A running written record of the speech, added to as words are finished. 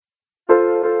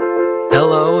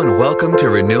Hello and welcome to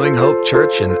Renewing Hope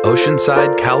Church in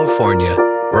Oceanside, California,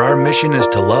 where our mission is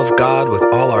to love God with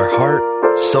all our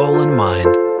heart, soul, and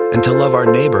mind, and to love our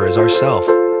neighbor as ourselves.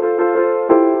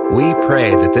 We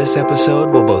pray that this episode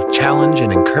will both challenge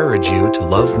and encourage you to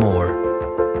love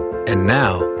more. And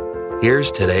now,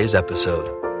 here's today's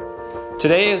episode.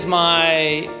 Today is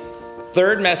my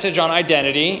third message on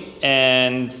identity,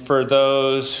 and for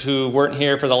those who weren't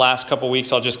here for the last couple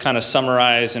weeks, I'll just kind of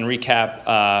summarize and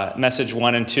recap message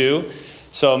 1 and 2.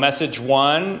 So message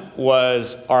 1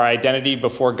 was our identity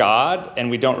before God, and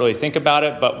we don't really think about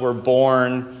it, but we're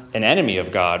born an enemy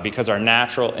of God because our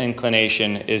natural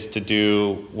inclination is to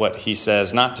do what he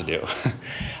says not to do.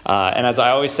 And as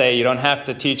I always say, you don't have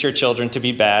to teach your children to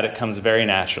be bad. It comes very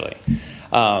naturally.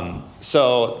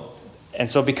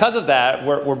 So because of that,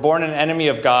 we're born an enemy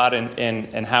of God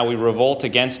in how we revolt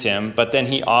against him, but then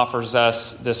he offers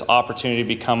us this opportunity to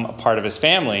become a part of his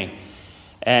family.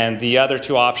 And the other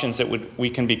two options that we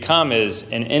can become is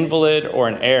an invalid or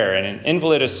an heir. And an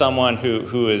invalid is someone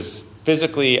who is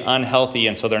physically unhealthy,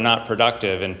 and so they're not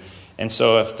productive. And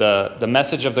so if the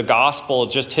message of the gospel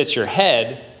just hits your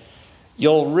head,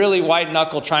 you'll really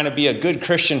white-knuckle trying to be a good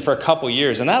Christian for a couple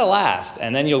years, and that'll last.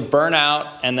 And then you'll burn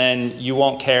out, and then you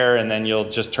won't care, and then you'll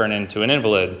just turn into an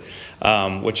invalid,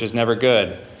 which is never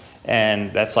good.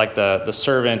 And that's like the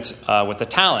servant with the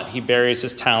talent. He buries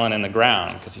his talent in the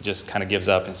ground because he just kind of gives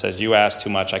up and says, "You ask too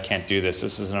much, I can't do this.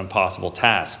 This is an impossible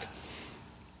task."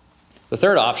 The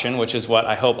third option, which is what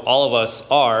I hope all of us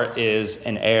are, is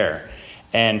an heir.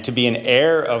 And to be an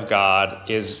heir of God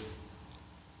is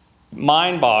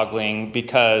mind-boggling,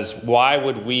 because why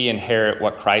would we inherit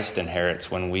what Christ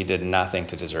inherits when we did nothing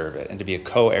to deserve it? And to be a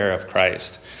co-heir of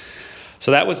Christ.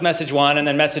 So that was message 1. And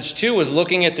then message 2 was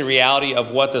looking at the reality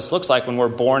of what this looks like when we're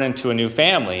born into a new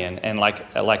family. And like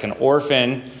an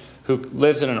orphan who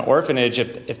lives in an orphanage,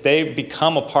 if they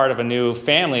become a part of a new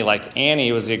family, like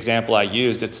Annie was the example I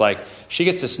used, it's like she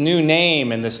gets this new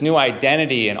name and this new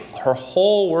identity, and her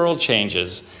whole world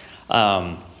changes.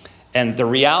 And the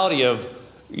reality of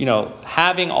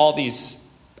having all these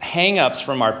hang-ups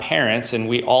from our parents, and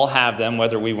we all have them,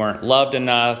 whether we weren't loved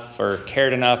enough or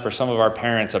cared enough, or some of our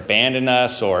parents abandoned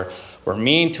us or were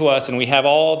mean to us, and we have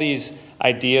all these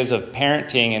ideas of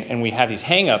parenting, and we have these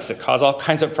hang-ups that cause all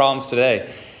kinds of problems today.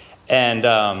 And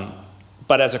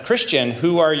but as a Christian,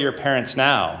 who are your parents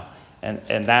now?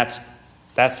 And that's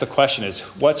the question, is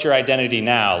what's your identity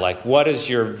now? Like, what is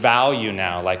your value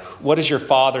now? Like, what does your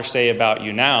father say about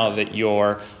you now that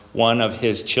you're one of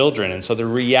his children? And so the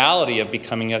reality of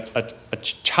becoming a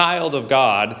child of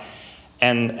God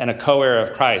and a co-heir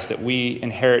of Christ, that we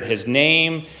inherit his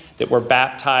name, that we're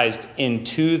baptized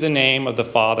into the name of the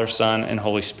Father, Son, and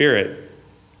Holy Spirit.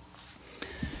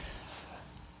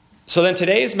 So then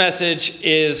today's message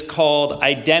is called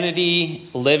Identity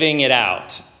Living It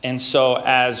Out. And so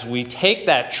as we take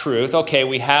that truth, okay,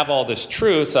 we have all this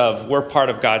truth of we're part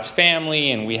of God's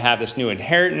family and we have this new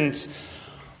inheritance,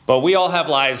 but we all have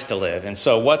lives to live. And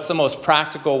so what's the most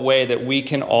practical way that we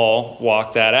can all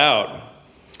walk that out?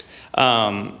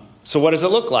 So what does it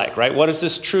look like, right? What does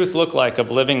this truth look like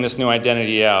of living this new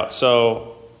identity out?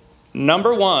 So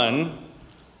number 1,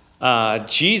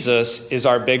 Jesus is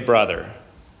our big brother.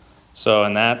 So,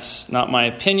 and that's not my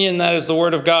opinion, that is the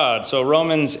word of God. So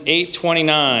Romans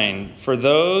 8:29, for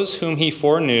those whom he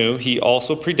foreknew, he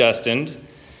also predestined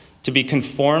to be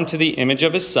conformed to the image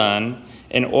of his Son,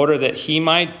 in order that he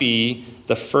might be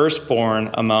the firstborn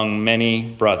among many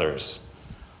brothers.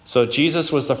 So Jesus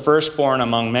was the firstborn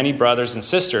among many brothers and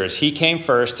sisters. He came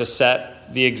first to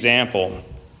set the example.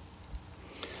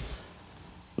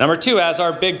 Number 2, as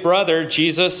our big brother,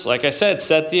 Jesus, like I said,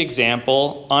 set the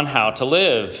example on how to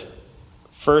live.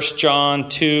 1 John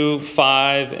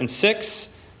 2:5 and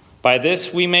 6, by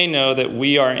this we may know that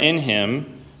we are in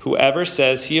him. Whoever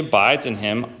says he abides in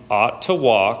him ought to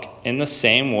walk in the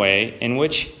same way in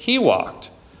which he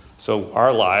walked. So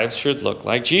our lives should look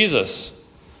like Jesus.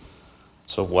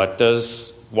 So what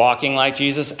does walking like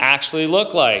Jesus actually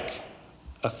look like?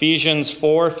 Ephesians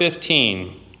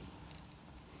 4:15.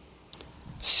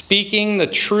 Speaking the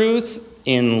truth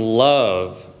in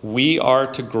love, we are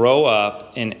to grow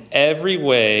up in every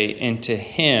way into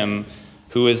him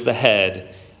who is the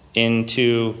head,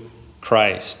 into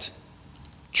Christ.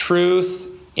 Truth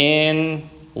in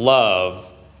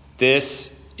love.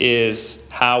 This is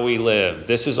how we live.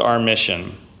 This is our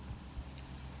mission.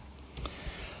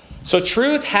 So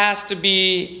truth has to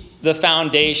be the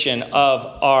foundation of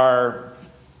our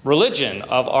religion,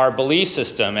 of our belief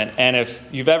system. And if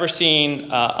you've ever seen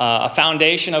a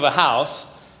foundation of a house,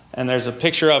 and there's a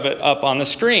picture of it up on the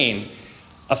screen,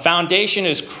 A foundation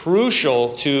is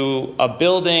crucial to a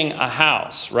building a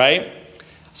house, right?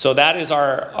 So that is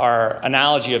our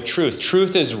analogy of truth.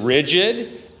 Truth is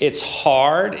rigid, it's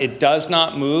hard, it does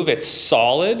not move, it's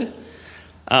solid.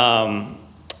 But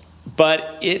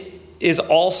it is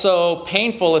also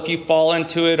painful if you fall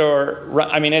into it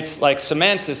it's like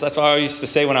cement. That's what I used to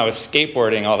say when I was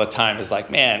skateboarding all the time. It's like,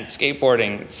 man,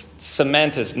 skateboarding,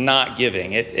 cement is not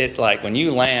giving. It like when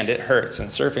you land, it hurts. And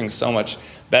surfing is so much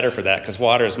better for that because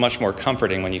water is much more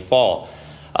comforting when you fall.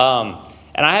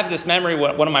 And I have this memory,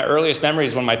 one of my earliest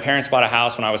memories when my parents bought a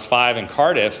house when I was 5 in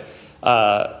Cardiff.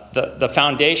 The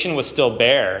foundation was still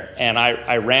bare, and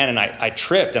I ran and I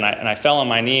tripped and I fell on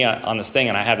my knee on this thing,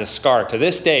 and I have this scar to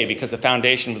this day because the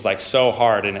foundation was like so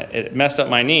hard and it messed up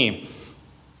my knee.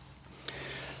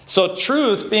 So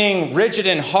truth being rigid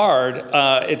and hard,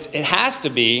 it has to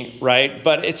be, right?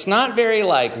 But it's not very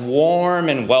like warm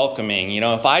and welcoming. You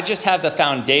know, if I just have the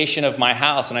foundation of my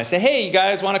house and I say, hey, you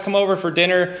guys want to come over for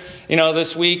dinner,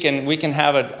 this week, and we can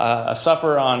have a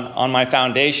supper on my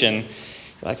foundation.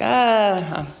 Like,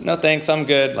 no thanks, I'm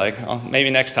good. Like, maybe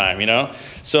next time,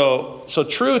 So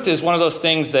truth is one of those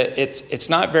things that it's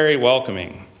not very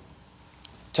welcoming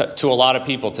to a lot of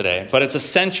people today, but it's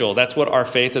essential. That's what our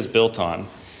faith is built on.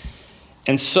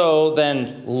 And so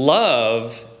then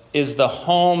love is the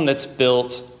home that's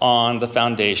built on the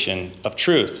foundation of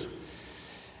truth.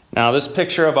 Now, this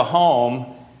picture of a home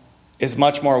is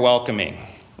much more welcoming,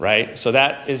 right? So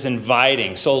that is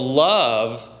inviting. So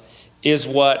love is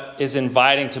what is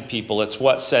inviting to people. It's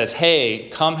what says, hey,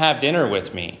 come have dinner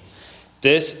with me.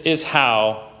 This is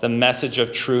how the message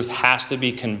of truth has to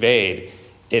be conveyed.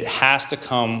 It has to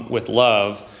come with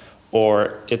love,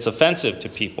 or it's offensive to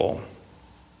people.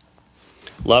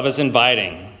 Love is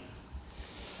inviting.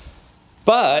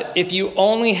 But if you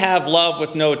only have love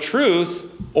with no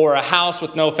truth, or a house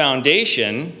with no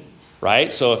foundation,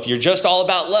 right? So if you're just all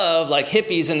about love, like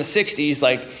hippies in the 60s,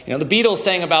 like, the Beatles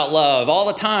sang about love all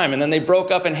the time, and then they broke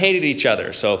up and hated each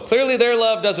other. So clearly their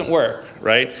love doesn't work,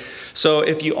 right? So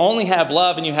if you only have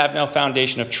love and you have no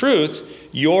foundation of truth,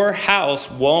 your house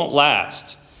won't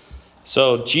last.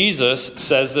 So Jesus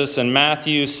says this in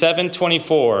Matthew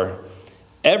 7:24.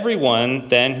 Everyone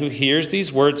then who hears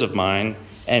these words of mine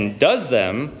and does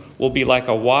them will be like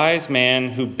a wise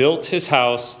man who built his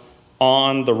house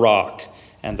on the rock.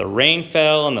 And the rain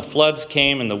fell, and the floods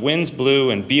came, and the winds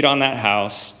blew and beat on that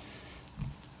house.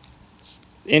 It's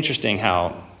interesting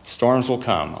how storms will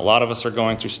come. A lot of us are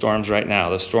going through storms right now.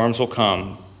 The storms will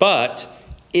come. But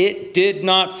it did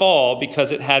not fall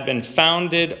because it had been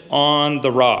founded on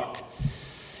the rock.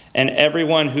 And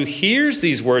everyone who hears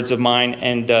these words of mine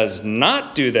and does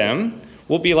not do them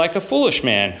will be like a foolish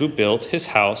man who built his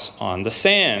house on the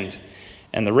sand.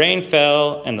 And the rain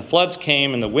fell, and the floods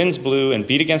came, and the winds blew and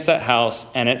beat against that house,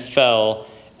 and it fell,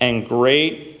 and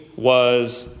great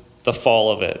was the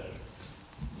fall of it.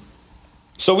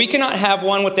 So we cannot have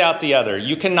one without the other.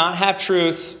 You cannot have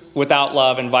truth without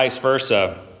love, and vice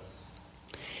versa.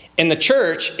 In the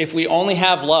church, if we only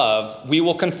have love, we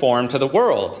will conform to the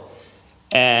world.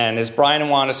 And as Brian and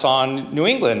Wanda saw in New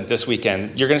England this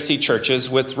weekend, you're going to see churches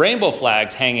with rainbow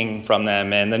flags hanging from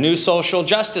them and the new social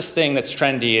justice thing that's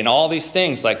trendy and all these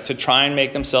things like to try and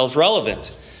make themselves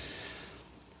relevant.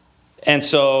 And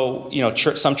so,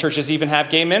 some churches even have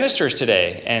gay ministers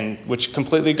today, and which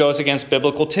completely goes against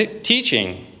biblical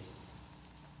teaching.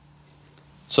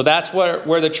 So that's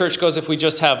where the church goes if we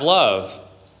just have love.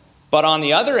 But on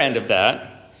the other end of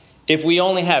that, if we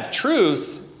only have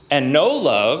truth and no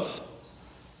love,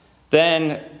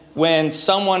 then when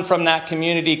someone from that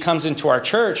community comes into our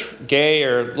church, gay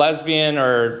or lesbian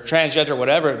or transgender or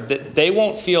whatever, they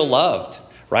won't feel loved,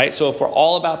 right? So if we're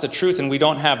all about the truth and we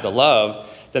don't have the love,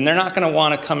 then they're not going to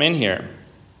want to come in here.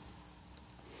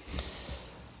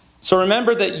 So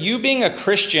remember that you being a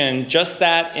Christian, just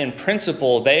that in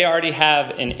principle, they already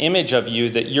have an image of you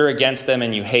that you're against them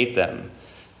and you hate them.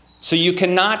 So you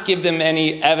cannot give them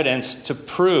any evidence to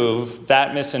prove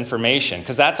that misinformation,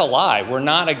 because that's a lie. We're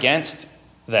not against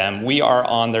them. We are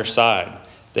on their side.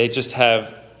 They just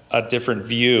have a different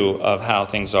view of how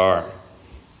things are.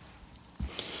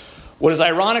 What is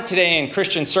ironic today in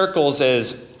Christian circles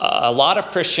is a lot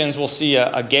of Christians will see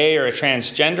a gay or a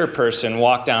transgender person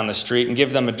walk down the street and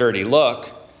give them a dirty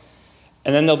look.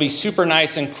 And then they'll be super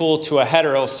nice and cool to a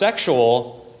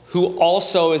heterosexual who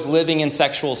also is living in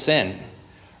sexual sin.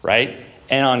 Right?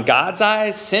 And on God's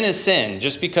eyes, sin is sin.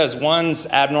 Just because one's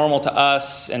abnormal to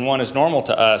us and one is normal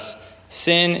to us,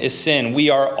 sin is sin. We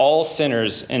are all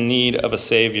sinners in need of a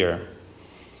Savior.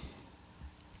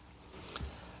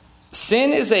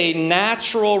 Sin is a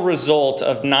natural result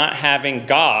of not having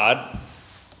God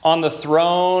on the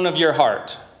throne of your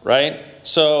heart, right?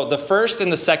 So the first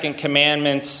and the second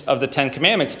commandments of the 10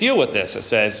 Commandments deal with this. It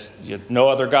says, no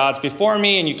other gods before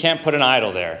me, and you can't put an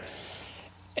idol there.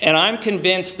 And I'm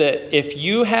convinced that if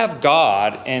you have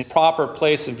God in proper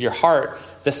place of your heart,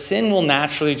 the sin will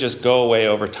naturally just go away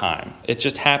over time. It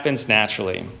just happens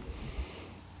naturally.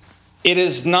 It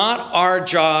is not our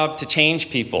job to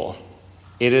change people.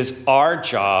 It is our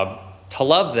job to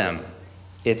love them.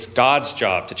 It's God's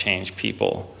job to change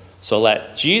people. So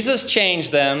let Jesus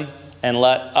change them and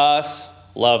let us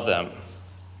love them.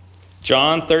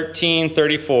 John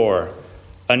 13:34.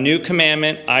 A new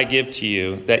commandment I give to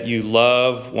you, that you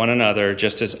love one another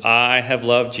just as I have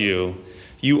loved you.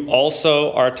 You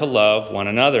also are to love one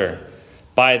another.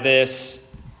 By this,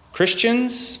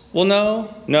 Christians will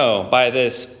know? No, by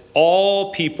this,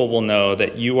 all people will know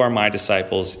that you are my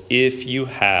disciples if you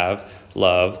have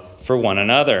love for one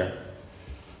another.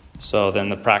 So then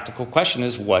the practical question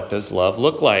is, what does love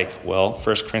look like? Well,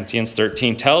 1 Corinthians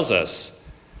 13 tells us,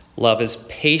 love is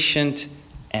patient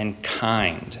and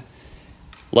kind.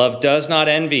 Love does not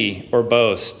envy or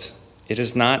boast. It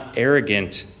is not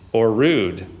arrogant or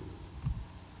rude.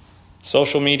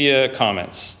 Social media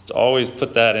comments, always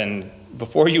put that in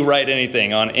before you write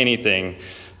anything on anything.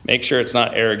 Make sure it's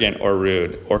not arrogant or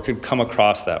rude or could come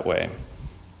across that way.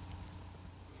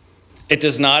 It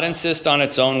does not insist on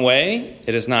its own way.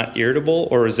 It is not irritable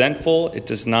or resentful. It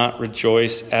does not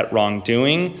rejoice at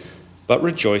wrongdoing, but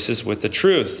rejoices with the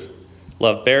truth.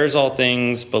 Love bears all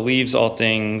things, believes all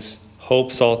things,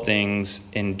 hopes all things,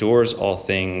 endures all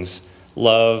things.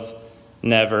 Love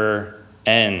never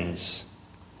ends.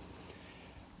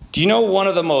 Do you know one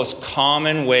of the most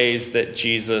common ways that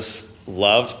Jesus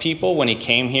loved people when he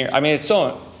came here? I mean, it's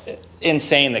so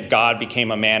insane that God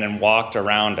became a man and walked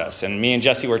around us. And me and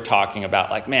Jesse were talking about,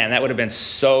 like, man, that would have been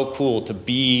so cool to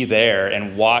be there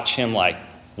and watch him, like,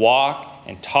 walk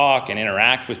and talk and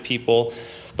interact with people.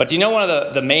 But do you know one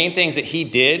of the main things that he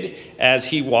did as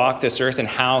he walked this earth and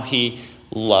how he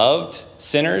loved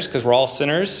sinners, because we're all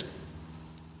sinners?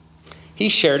 He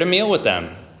shared a meal with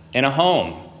them in a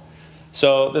home.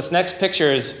 So this next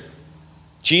picture is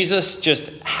Jesus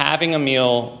just having a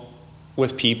meal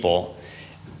with people.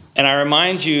 And I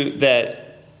remind you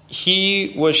that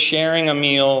he was sharing a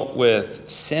meal with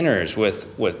sinners,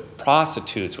 with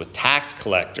prostitutes, with tax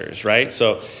collectors, right?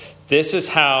 So this is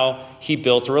how he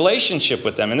built a relationship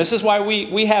with them. And this is why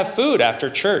we have food after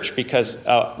church, because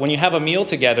when you have a meal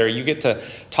together, you get to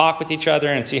talk with each other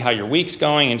and see how your week's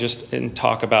going and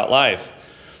talk about life.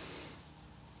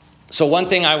 So one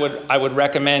thing I would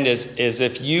recommend is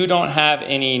if you don't have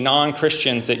any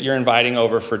non-Christians that you're inviting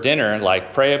over for dinner,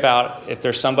 like, pray about if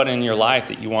there's somebody in your life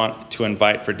that you want to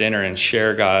invite for dinner and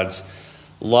share God's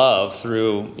love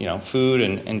through, food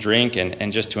and drink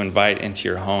and just to invite into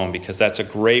your home, because that's a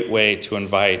great way to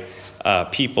invite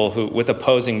people who with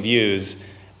opposing views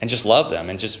and just love them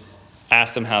and just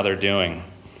ask them how they're doing.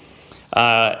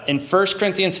 In 1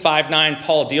 Corinthians 5:9,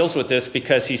 Paul deals with this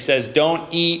because he says, don't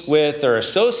eat with or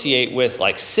associate with,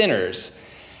 like, sinners.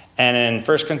 And in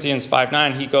 1 Corinthians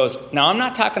 5:9, he goes, now I'm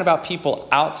not talking about people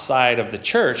outside of the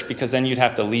church, because then you'd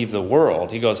have to leave the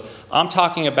world. He goes, I'm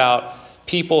talking about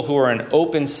people who are in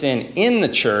open sin in the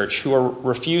church, who are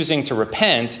refusing to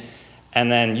repent,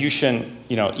 and then you shouldn't,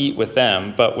 eat with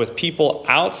them. But with people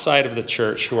outside of the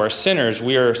church who are sinners,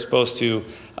 we are supposed to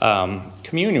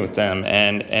commune with them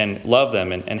and love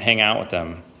them and hang out with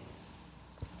them.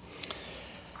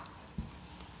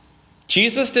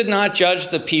 Jesus did not judge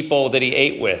the people that he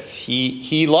ate with.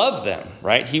 He loved them,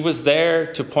 right? He was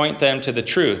there to point them to the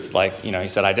truth. Like, he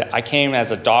said, I came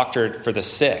as a doctor for the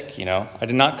sick, I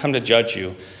did not come to judge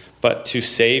you, but to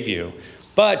save you.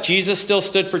 But Jesus still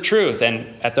stood for truth, and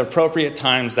at the appropriate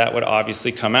times that would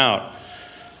obviously come out.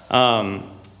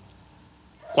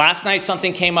 Last night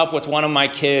something came up with one of my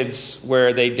kids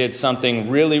where they did something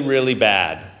really, really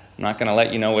bad. I'm not going to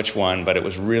let you know which one, but it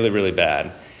was really, really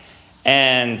bad.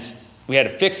 And we had to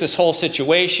fix this whole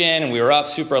situation, and we were up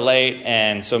super late.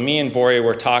 And so me and Vori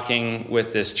were talking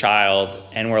with this child,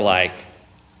 and we're like,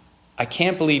 I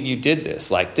can't believe you did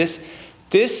this. Like, this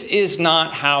is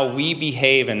not how we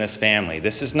behave in this family.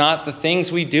 This is not the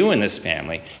things we do in this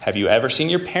family. Have you ever seen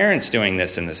your parents doing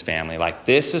this in this family? Like,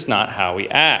 this is not how we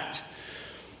act.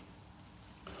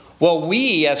 Well,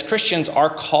 we as Christians are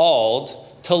called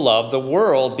to love the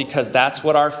world because that's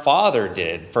what our Father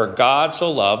did. For God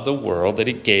so loved the world that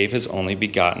he gave his only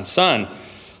begotten Son.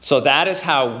 So that is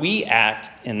how we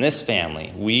act in this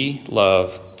family. We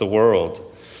love the world.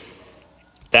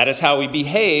 That is how we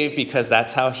behave because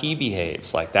that's how he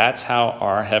behaves. Like, that's how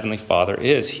our Heavenly Father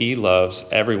is. He loves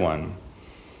everyone.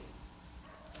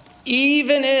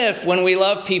 Even if when we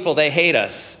love people, they hate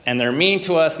us and they're mean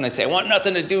to us and they say, I want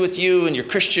nothing to do with you and your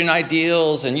Christian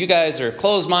ideals and you guys are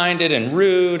closed-minded and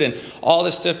rude and all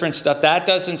this different stuff, that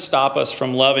doesn't stop us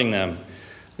from loving them.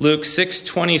 Luke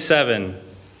 6:27,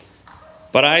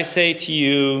 but I say to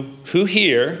you who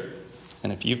hear,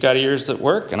 and if you've got ears that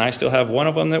work, and I still have one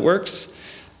of them that works,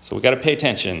 so we got to pay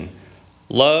attention.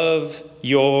 Love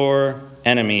your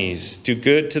enemies. Do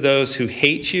good to those who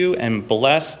hate you and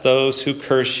bless those who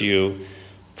curse you.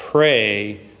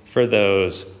 Pray for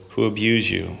those who abuse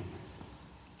you.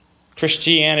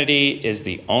 Christianity is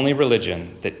the only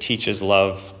religion that teaches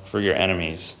love for your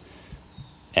enemies.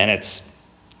 And it's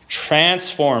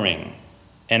transforming.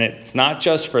 And it's not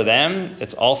just for them,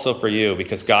 it's also for you,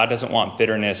 because God doesn't want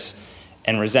bitterness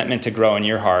and resentment to grow in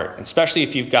your heart, especially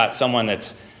if you've got someone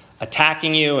that's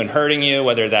attacking you and hurting you,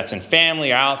 whether that's in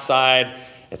family or outside.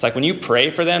 It's like when you pray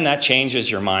for them, that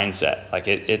changes your mindset. Like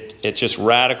it just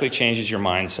radically changes your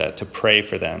mindset to pray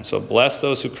for them. So bless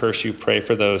those who curse you, pray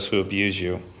for those who abuse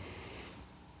you.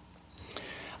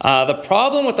 The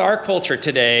problem with our culture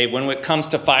today when it comes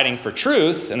to fighting for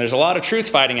truth, and there's a lot of truth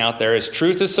fighting out there, is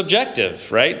truth is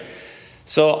subjective, right?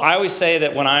 So I always say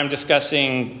that when I'm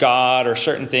discussing God or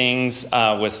certain things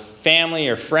with family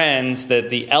or friends, that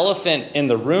the elephant in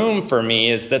the room for me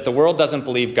is that the world doesn't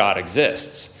believe God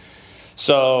exists.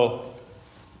 So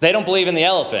they don't believe in the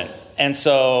elephant. And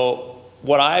so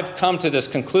what I've come to this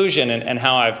conclusion and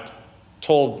how I've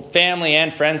told family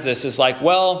and friends this is like,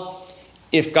 well,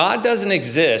 if God doesn't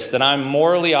exist, then I'm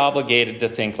morally obligated to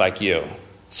think like you.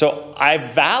 So I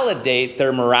validate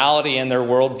their morality and their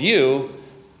worldview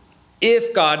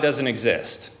if God doesn't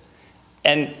exist.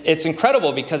 And it's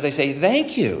incredible because they say,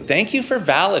 thank you for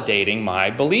validating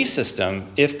my belief system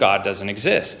if God doesn't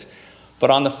exist. But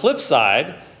on the flip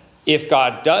side, if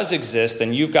God does exist,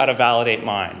 then you've got to validate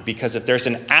mine. Because if there's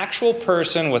an actual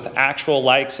person with actual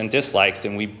likes and dislikes,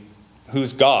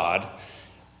 who's God,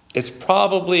 it's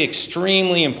probably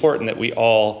extremely important that we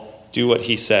all do what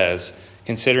he says,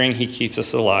 considering he keeps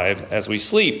us alive as we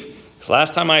sleep. Because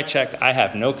last time I checked, I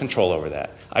have no control over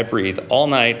that. I breathe all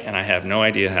night, and I have no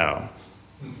idea how.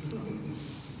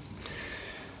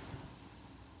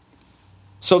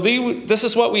 So this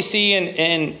is what we see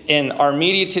in our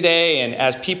media today, and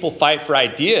as people fight for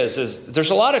ideas, is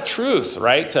there's a lot of truth,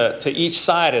 right, to each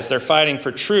side as they're fighting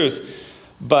for truth.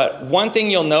 But one thing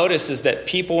you'll notice is that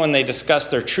people, when they discuss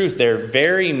their truth, they're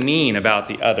very mean about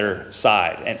the other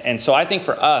side. And so I think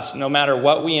for us, no matter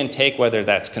what we intake, whether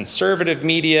that's conservative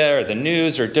media or the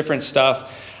news or different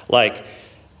stuff, like,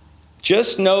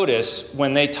 just notice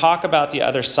when they talk about the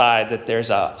other side that there's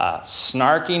a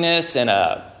snarkiness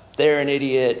and they're an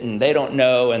idiot and they don't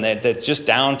know, and that just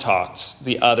down talks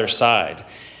the other side.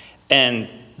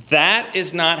 And that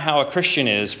is not how a Christian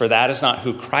is, for that is not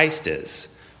who Christ is.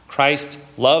 Christ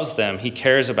loves them. He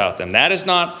cares about them. That is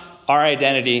not our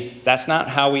identity. That's not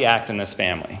how we act in this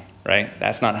family, right?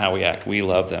 That's not how we act. We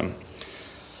love them.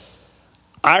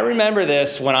 I remember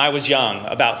this when I was young,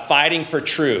 about fighting for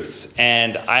truth.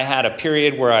 And I had a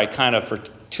period where I for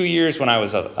 2 years when I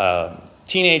was a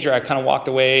teenager, I kind of walked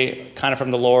away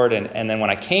from the Lord. And then when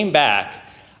I came back,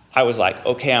 I was like,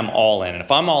 okay, I'm all in. And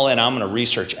if I'm all in, I'm going to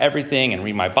research everything and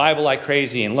read my Bible like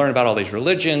crazy and learn about all these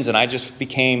religions. And I just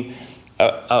became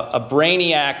a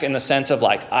brainiac in the sense of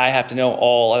like, I have to know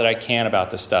all that I can about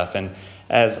this stuff. And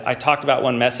as I talked about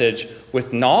one message,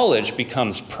 with knowledge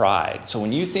becomes pride. So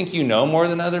when you think you know more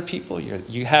than other people,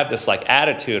 you have this like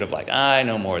attitude of like, I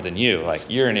know more than you. Like,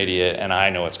 you're an idiot and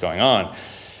I know what's going on.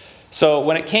 So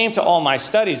when it came to all my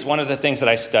studies, one of the things that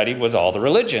I studied was all the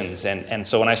religions. And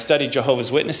so when I studied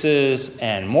Jehovah's Witnesses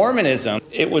and Mormonism,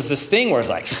 it was this thing where it's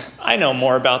like, I know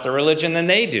more about the religion than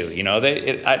they do. You know,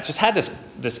 I just had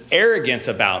this arrogance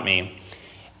about me.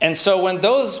 And so when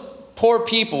those poor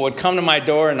people would come to my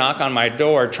door and knock on my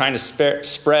door trying to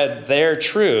spread their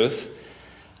truth,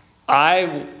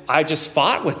 I just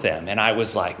fought with them. And I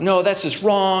was like, no, that's just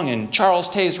wrong. And Charles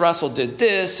Taze Russell did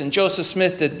this. And Joseph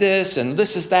Smith did this. And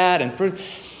this is that.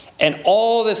 And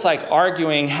all this like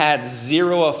arguing had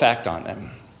zero effect on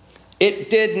them. It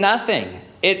did nothing.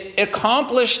 It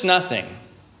accomplished nothing.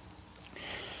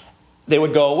 They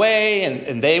would go away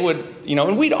and they would,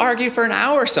 and we'd argue for an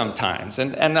hour sometimes.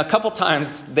 And a couple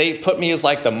times they put me as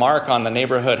like the mark on the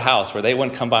neighborhood house where they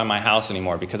wouldn't come by my house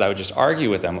anymore because I would just argue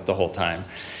with them the whole time.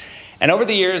 And over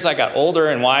the years, I got older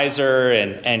and wiser,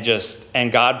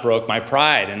 and God broke my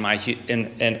pride and when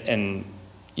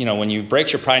you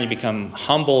break your pride, and you become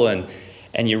humble and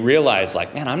you realize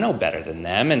like, man, I'm no better than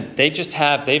them, and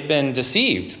they've been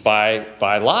deceived by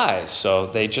lies.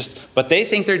 But they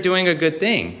think they're doing a good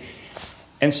thing,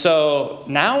 and so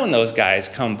now when those guys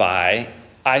come by,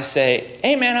 I say,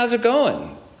 hey man, how's it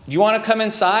going? You want to come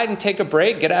inside and take a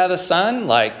break, get out of the sun?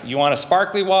 Like, you want a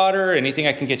sparkly water, anything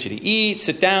I can get you to eat,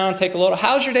 sit down, take a little.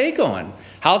 How's your day going?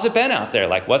 How's it been out there?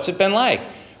 Like, what's it been like?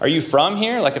 Are you from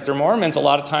here? Like, if they're Mormons, a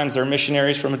lot of times they're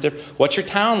missionaries from a different, what's your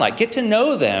town like? Get to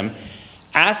know them,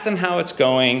 ask them how it's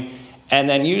going, and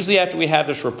then usually after we have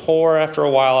this rapport, after a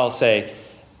while, I'll say,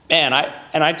 man,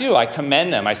 I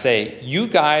commend them. I say, you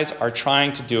guys are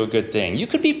trying to do a good thing. You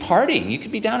could be partying. You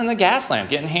could be down in the gas lamp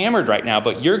getting hammered right now,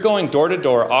 but you're going door to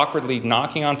door, awkwardly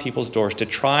knocking on people's doors to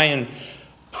try and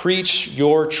preach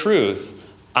your truth.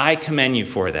 I commend you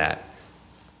for that.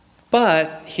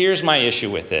 But here's my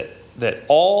issue with it, that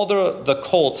all the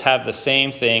cults have the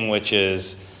same thing, which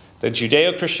is the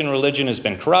Judeo-Christian religion has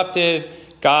been corrupted.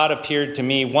 God appeared to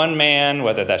me, one man,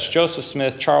 whether that's Joseph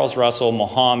Smith, Charles Russell,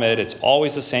 Muhammad, it's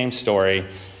always the same story.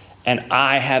 And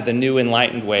I have the new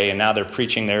enlightened way, and now they're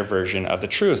preaching their version of the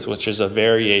truth, which is a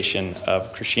variation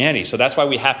of Christianity. So that's why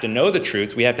we have to know the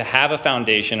truth. We have to have a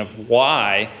foundation of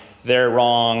why they're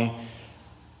wrong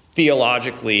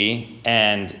theologically,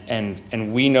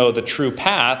 and we know the true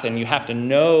path, and you have to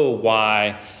know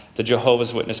why the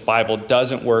Jehovah's Witness Bible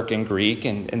doesn't work in Greek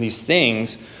and these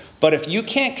things. But if you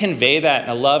can't convey that in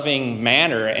a loving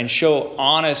manner and show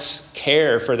honest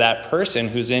care for that person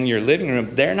who's in your living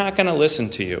room, they're not going to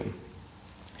listen to you.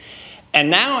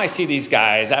 And now I see these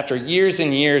guys, after years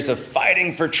and years of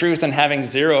fighting for truth and having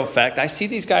zero effect, I see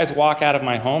these guys walk out of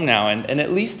my home now, and at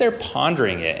least they're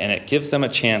pondering it, and it gives them a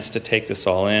chance to take this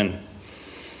all in.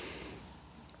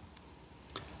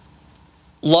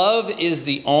 Love is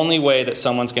the only way that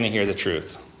someone's going to hear the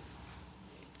truth.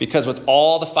 Because with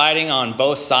all the fighting on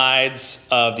both sides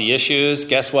of the issues,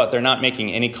 guess what? They're not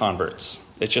making any converts.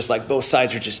 It's just like both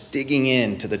sides are just digging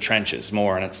into the trenches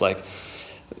more. And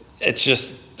it's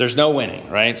just, there's no winning,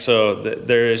 right? So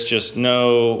there is just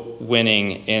no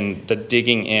winning in the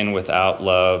digging in without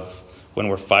love when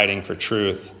we're fighting for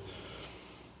truth.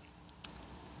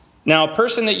 Now, a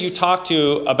person that you talk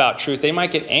to about truth, they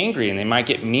might get angry and they might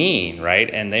get mean, right?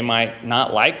 And they might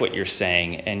not like what you're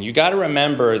saying. And you got to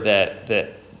remember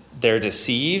that they're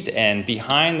deceived, and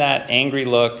behind that angry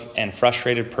look and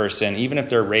frustrated person, even if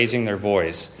they're raising their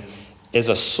voice, is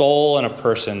a soul and a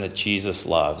person that Jesus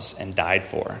loves and died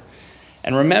for.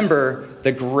 And remember,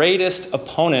 the greatest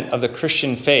opponent of the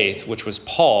Christian faith, which was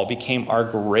Paul, became our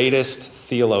greatest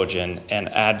theologian and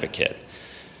advocate.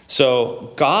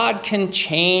 So God can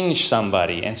change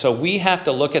somebody, and so we have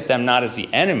to look at them not as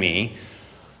the enemy,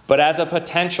 but as a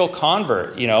potential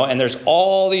convert, and there's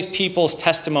all these people's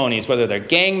testimonies, whether they're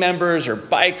gang members or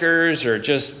bikers or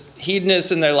just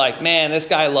hedonists, and they're like, man, this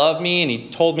guy loved me and he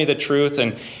told me the truth.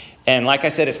 And like I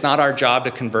said, it's not our job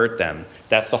to convert them.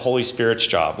 That's the Holy Spirit's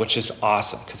job, which is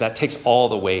awesome because that takes all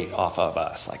the weight off of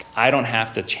us. Like, I don't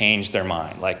have to change their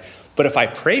mind. But if I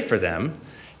pray for them,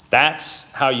 that's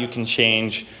how you can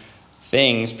change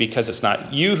things, because it's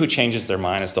not you who changes their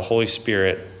mind, it's the Holy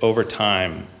Spirit over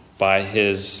time, by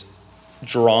his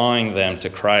drawing them to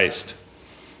Christ.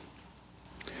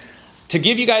 To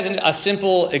give you guys a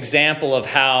simple example of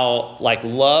how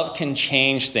love can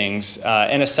change things, in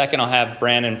a second I'll have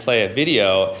Brandon play a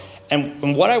video.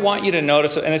 And what I want you to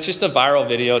notice, and it's just a viral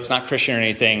video, it's not Christian or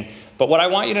anything, but what I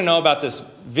want you to know about this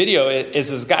video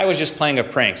is this guy was just playing a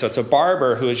prank. So it's a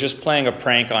barber who was just playing a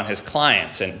prank on his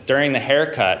clients. And during the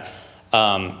haircut,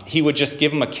 he would just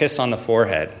give him a kiss on the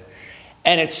forehead.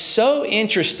 And it's so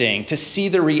interesting to see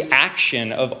the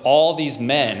reaction of all these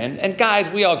men. And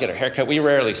guys, we all get a haircut. We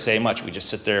rarely say much. We just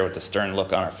sit there with a stern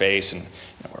look on our face. And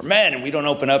we're men, and we don't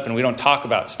open up, and we don't talk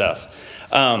about stuff.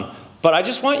 But I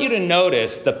just want you to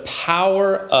notice the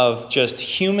power of just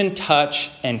human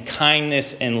touch and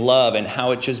kindness and love, and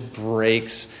how it just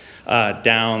breaks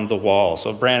down the wall.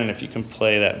 So Brandon, if you can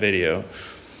play that video.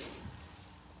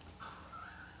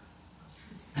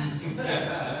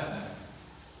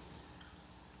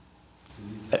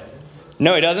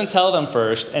 No, he doesn't tell them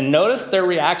first. And notice their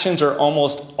reactions are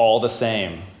almost all the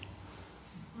same.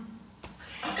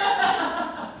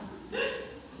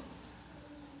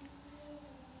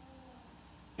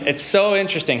 It's so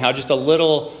interesting how just a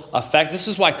little effect. This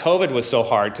is why COVID was so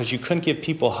hard, because you couldn't give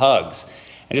people hugs.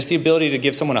 And just the ability to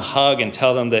give someone a hug and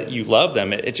tell them that you love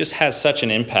them, it just has such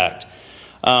an impact.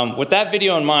 With that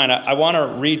video in mind, I want to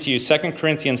read to you 2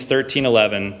 Corinthians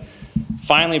 13:11.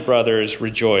 Finally, brothers,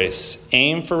 rejoice.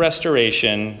 Aim for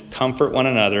restoration, comfort one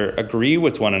another, agree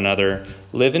with one another,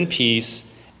 live in peace,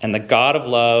 and the God of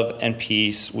love and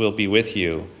peace will be with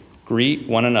you. Greet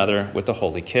one another with a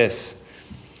holy kiss.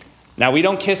 Now, we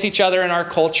don't kiss each other in our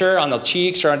culture on the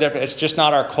cheeks or on different. It's just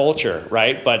not our culture,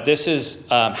 right? But this is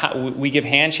how we give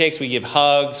handshakes, we give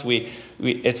hugs.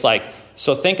 It's like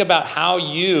So think about how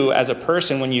you, as a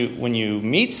person, when you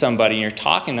meet somebody and you're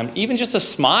talking to them, even just a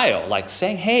smile, like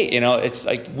saying, hey, it's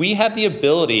like we have the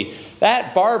ability.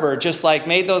 That barber just like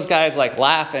made those guys like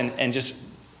laugh and just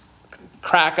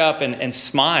crack up and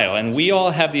smile. And we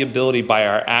all have the ability by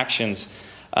our actions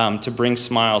to bring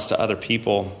smiles to other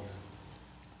people.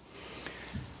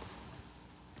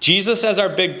 Jesus, as our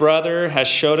big brother, has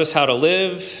showed us how to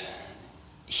live.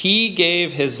 He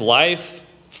gave his life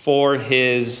for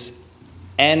his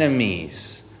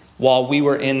enemies while we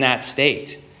were in that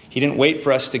state. He didn't wait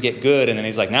for us to get good and then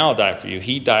he's like, now I'll die for you.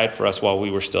 He died for us while we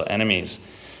were still enemies.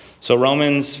 So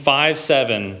Romans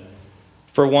 5:7,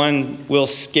 for one will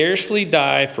scarcely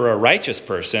die for a righteous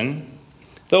person,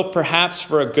 though perhaps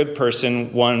for a good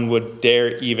person one would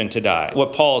dare even to die.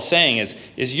 What Paul is saying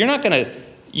is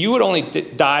you would only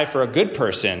die for a good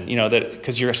person, that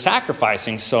because you're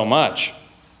sacrificing so much.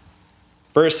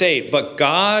 Verse 8, but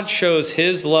God shows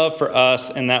his love for us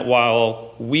in that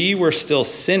while we were still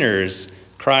sinners,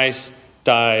 Christ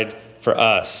died for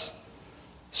us.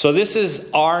 So this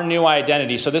is our new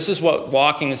identity. So this is what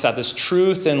walking this out, this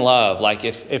truth and love. Like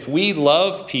if we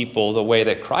love people the way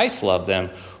that Christ loved them,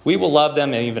 we will love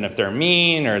them even if they're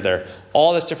mean or they're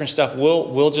all this different stuff.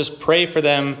 We'll just pray for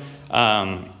them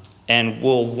and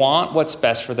we'll want what's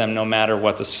best for them no matter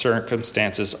what the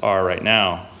circumstances are right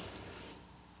now.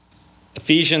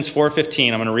 Ephesians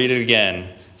 4:15, I'm going to read it again.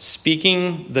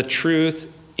 Speaking the truth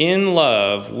in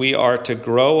love, we are to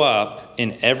grow up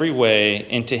in every way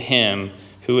into him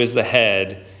who is the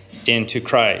head, into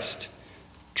Christ.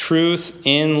 Truth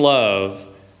in love,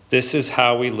 this is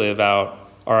how we live out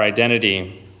our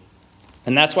identity.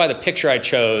 And that's why the picture I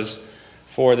chose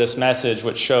for this message,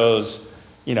 which shows,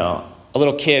 a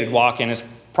little kid walking, is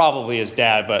probably his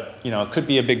dad, but, it could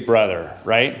be a big brother,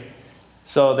 right?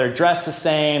 So they're dressed the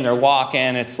same, they're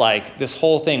walking, it's like this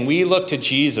whole thing. We look to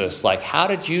Jesus, like, how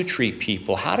did you treat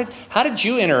people? How did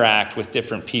you interact with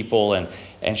different people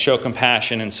and show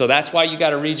compassion? And so that's why you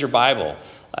got to read your Bible.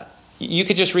 You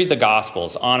could just read the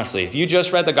Gospels, honestly. If you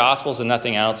just read the Gospels and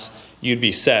nothing else, you'd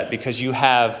be set because you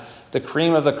have the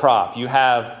cream of the crop. You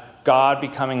have God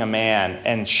becoming a man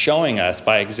and showing us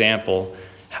by example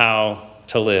how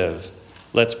to live.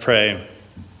 Let's pray.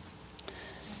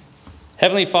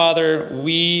 Heavenly Father,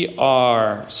 we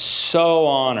are so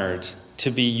honored to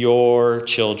be your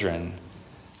children,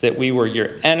 that we were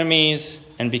your enemies,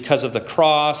 and because of the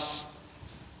cross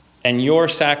and your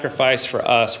sacrifice for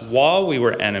us while we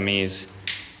were enemies,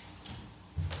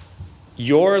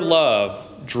 your love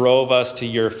drove us to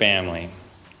your family.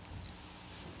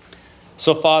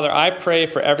 So, Father, I pray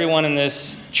for everyone in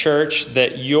this church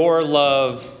that your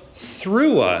love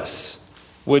through us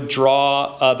would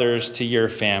draw others to your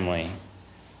family.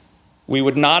 We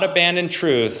would not abandon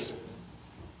truth,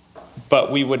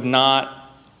 but we would not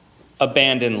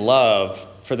abandon love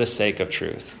for the sake of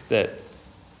truth. That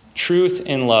truth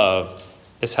in love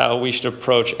is how we should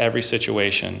approach every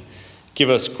situation. Give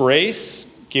us grace,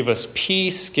 give us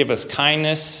peace, give us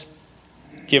kindness,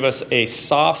 give us a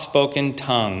soft-spoken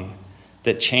tongue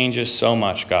that changes so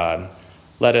much, God.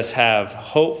 Let us have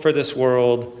hope for this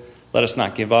world. Let us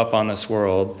not give up on this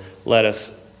world. Let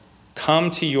us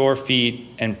come to your feet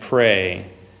and pray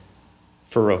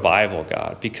for revival,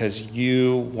 God, because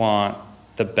you want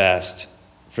the best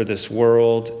for this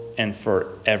world and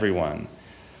for everyone.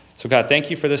 So, God, thank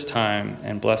you for this time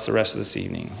and bless the rest of this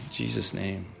evening. In Jesus'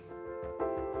 name.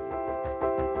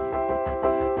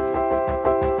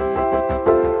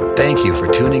 Thank you for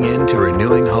tuning in to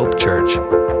Renewing Hope Church.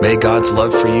 May God's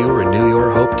love for you renew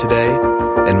your hope today,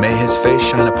 and may his face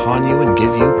shine upon you and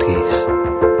give you peace.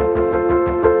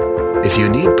 If you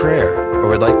need prayer or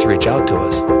would like to reach out to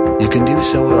us, you can do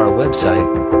so at our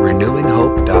website,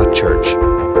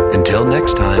 renewinghope.church. Until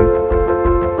next time,